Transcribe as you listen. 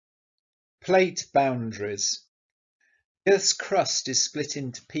Plate boundaries. Earth's crust is split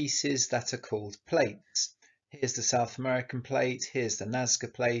into pieces that are called plates. Here's the South American plate, here's the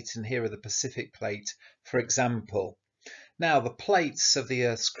Nazca plate, and here are the Pacific plate, for example. Now, the plates of the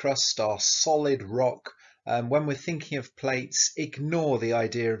Earth's crust are solid rock. When we're thinking of plates, ignore the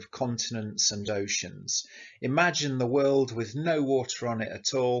idea of continents and oceans. Imagine the world with no water on it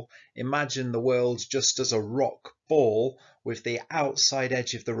at all. Imagine the world just as a rock ball with the outside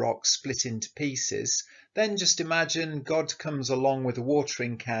edge of the rock split into pieces. Then just imagine God comes along with a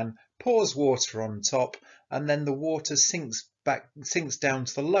watering can, pours water on top, and then the water sinks down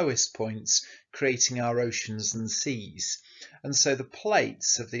to the lowest points, creating our oceans and seas. And so the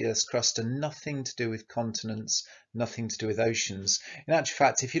plates of the Earth's crust are nothing to do with continents, nothing to do with oceans. In actual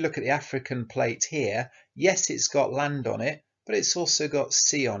fact, if you look at the African plate here, yes, it's got land on it, but it's also got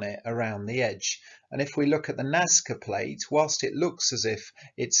sea on it around the edge. And if we look at the Nazca plate, whilst it looks as if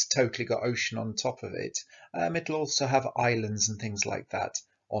it's totally got ocean on top of it, it'll also have islands and things like that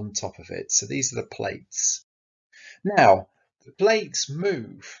on top of it. So these are the plates. Now, the plates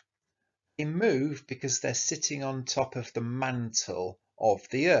move. They move because they're sitting on top of the mantle of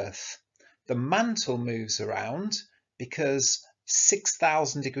the Earth. The mantle moves around because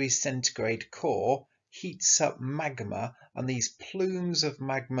 6,000 degrees centigrade core heats up magma, and these plumes of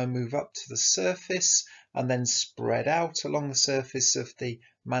magma move up to the surface and then spread out along the surface of the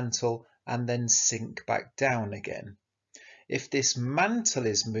mantle and then sink back down again. If this mantle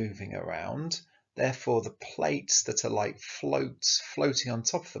is moving around, therefore the plates that are like floats floating on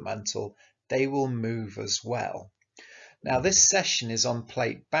top of the mantle, they will move as well. Now this session is on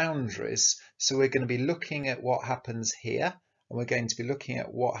plate boundaries, so we're going to be looking at what happens here, and we're going to be looking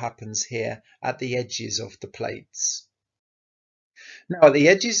at what happens here at the edges of the plates. Now at the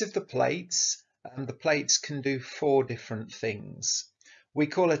edges of the plates can do 4 different things. We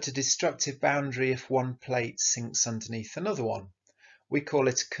call it a destructive boundary if one plate sinks underneath another one. We call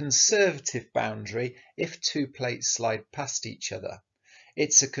it a conservative boundary if 2 plates slide past each other.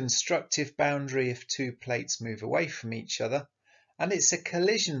 It's a constructive boundary if 2 plates move away from each other. And it's a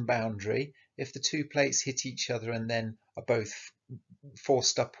collision boundary if the 2 plates hit each other and then are both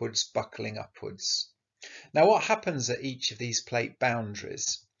forced upwards, buckling upwards. Now what happens at each of these plate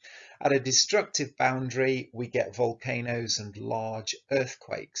boundaries? At a destructive boundary, we get volcanoes and large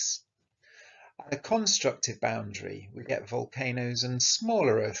earthquakes. At a constructive boundary, we get volcanoes and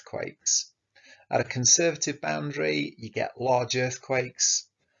smaller earthquakes. At a conservative boundary, you get large earthquakes.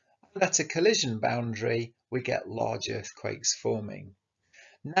 And at a collision boundary, we get large earthquakes forming.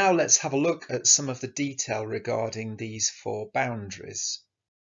 Now let's have a look at some of the detail regarding these 4 boundaries.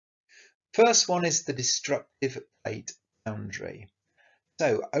 First one is the destructive plate boundary.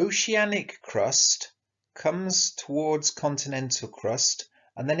 So oceanic crust comes towards continental crust,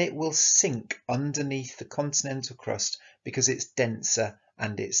 and then it will sink underneath the continental crust because it's denser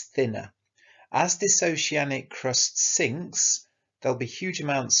and it's thinner. As this oceanic crust sinks, there'll be huge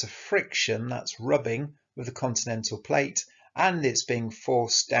amounts of friction, that's rubbing, with the continental plate, and it's being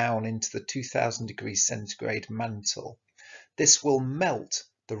forced down into the 2000 degrees centigrade mantle. This will melt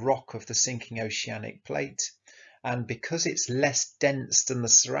the rock of the sinking oceanic plate, and because it's less dense than the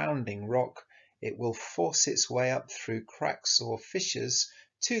surrounding rock, it will force its way up through cracks or fissures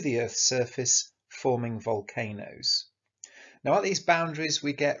to the Earth's surface, forming volcanoes. Now at these boundaries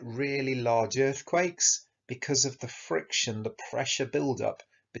we get really large earthquakes because of the friction, the pressure buildup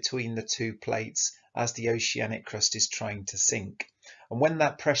between the 2 plates as the oceanic crust is trying to sink. And when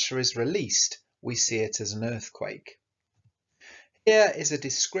that pressure is released, we see it as an earthquake. Here is a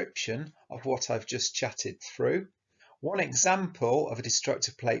description of what I've just chatted through. One example of a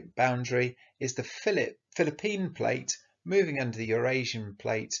destructive plate boundary is the Philippine plate moving under the Eurasian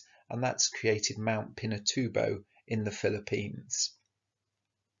plate, and that's created Mount Pinatubo in the Philippines.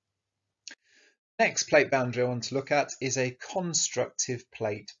 Next plate boundary I want to look at is a constructive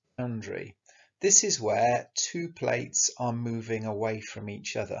plate boundary. This is where 2 plates are moving away from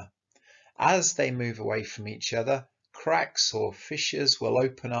each other. As they move away from each other, cracks or fissures will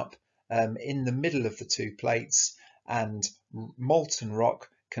open up in the middle of the 2 plates, and molten rock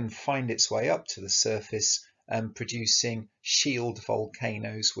can find its way up to the surface, producing shield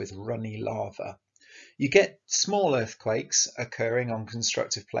volcanoes with runny lava. You get small earthquakes occurring on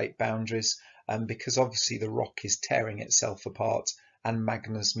constructive plate boundaries because obviously the rock is tearing itself apart and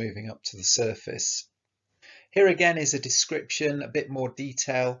magma's moving up to the surface. Here again is a description, a bit more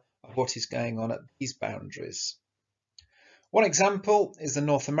detail of what is going on at these boundaries. One example is the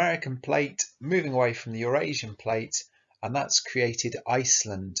North American plate moving away from the Eurasian plate, and that's created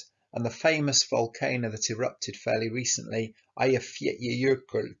Iceland and the famous volcano that erupted fairly recently,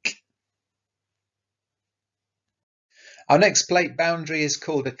 Eyjafjallajökull. Our next plate boundary is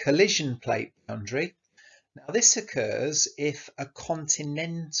called a collision plate boundary. Now this occurs if a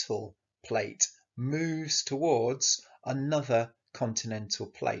continental plate moves towards another continental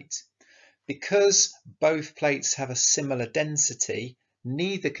plate. Because both plates have a similar density,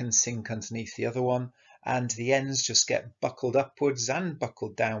 neither can sink underneath the other one, and the ends just get buckled upwards and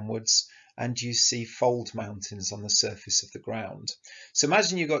buckled downwards, and you see fold mountains on the surface of the ground. So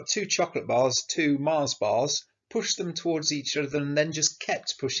imagine you've got two chocolate bars, two Mars bars, push them towards each other and then just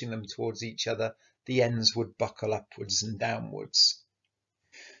kept pushing them towards each other, the ends would buckle upwards and downwards.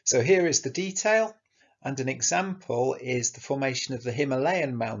 So here is the detail, and an example is the formation of the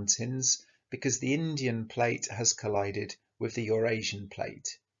Himalayan mountains because the Indian plate has collided with the Eurasian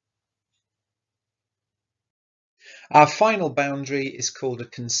plate. Our final boundary is called a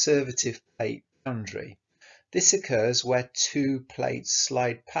conservative plate boundary. This occurs where two plates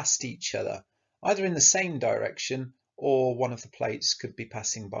slide past each other, either in the same direction or one of the plates could be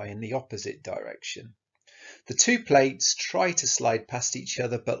passing by in the opposite direction. The two plates try to slide past each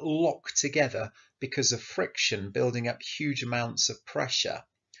other but lock together because of friction, building up huge amounts of pressure.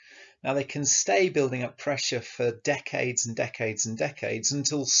 Now they can stay building up pressure for decades and decades and decades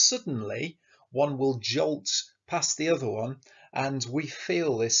until suddenly one will jolt past the other one, and we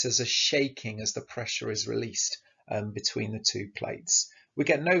feel this as a shaking as the pressure is released between the two plates. We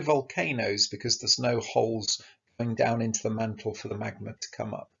get no volcanoes because there's no holes going down into the mantle for the magma to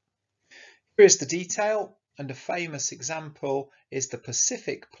come up. Here is the detail, and a famous example is the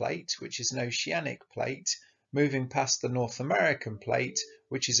Pacific plate, which is an oceanic plate, moving past the North American plate,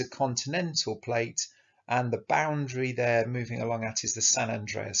 which is a continental plate, and the boundary they're moving along at is the San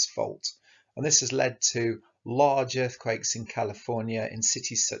Andreas fault. And this has led to large earthquakes in California, in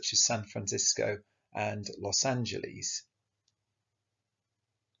cities such as San Francisco and Los Angeles.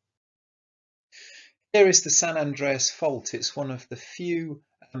 Here is the San Andreas fault. It's one of the few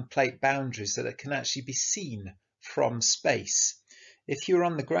plate boundaries that can actually be seen from space. If you're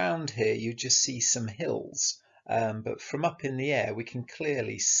on the ground here, you just see some hills, but from up in the air we can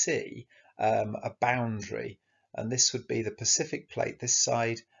clearly see a boundary, and this would be the Pacific plate this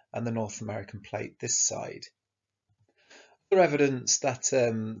side and the North American plate this side. Other evidence that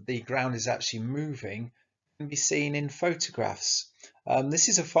the ground is actually moving can be seen in photographs. This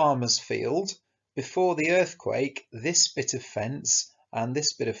is a farmer's field. Before the earthquake, this bit of fence and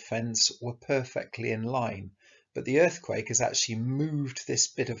this bit of fence were perfectly in line, but the earthquake has actually moved this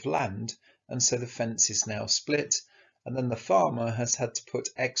bit of land, and so the fence is now split, and then the farmer has had to put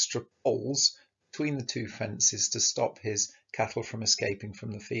extra poles between the two fences to stop his cattle from escaping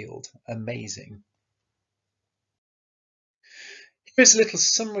from the field. Amazing. Here's a little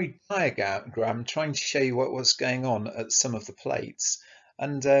summary diagram trying to show you what was going on at some of the plates.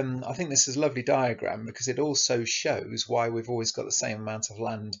 And I think this is a lovely diagram because it also shows why we've always got the same amount of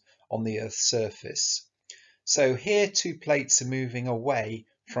land on the Earth's surface. So here two plates are moving away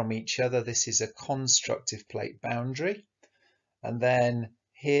from each other. This is a constructive plate boundary. And then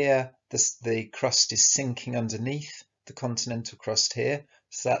here the crust is sinking underneath the continental crust here.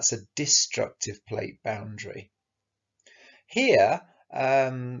 So that's a destructive plate boundary. Here,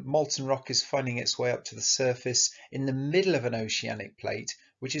 molten rock is finding its way up to the surface in the middle of an oceanic plate,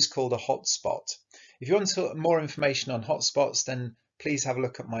 which is called a hotspot. If you want more information on hotspots, then please have a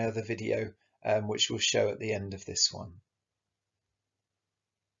look at my other video, which we'll show at the end of this one.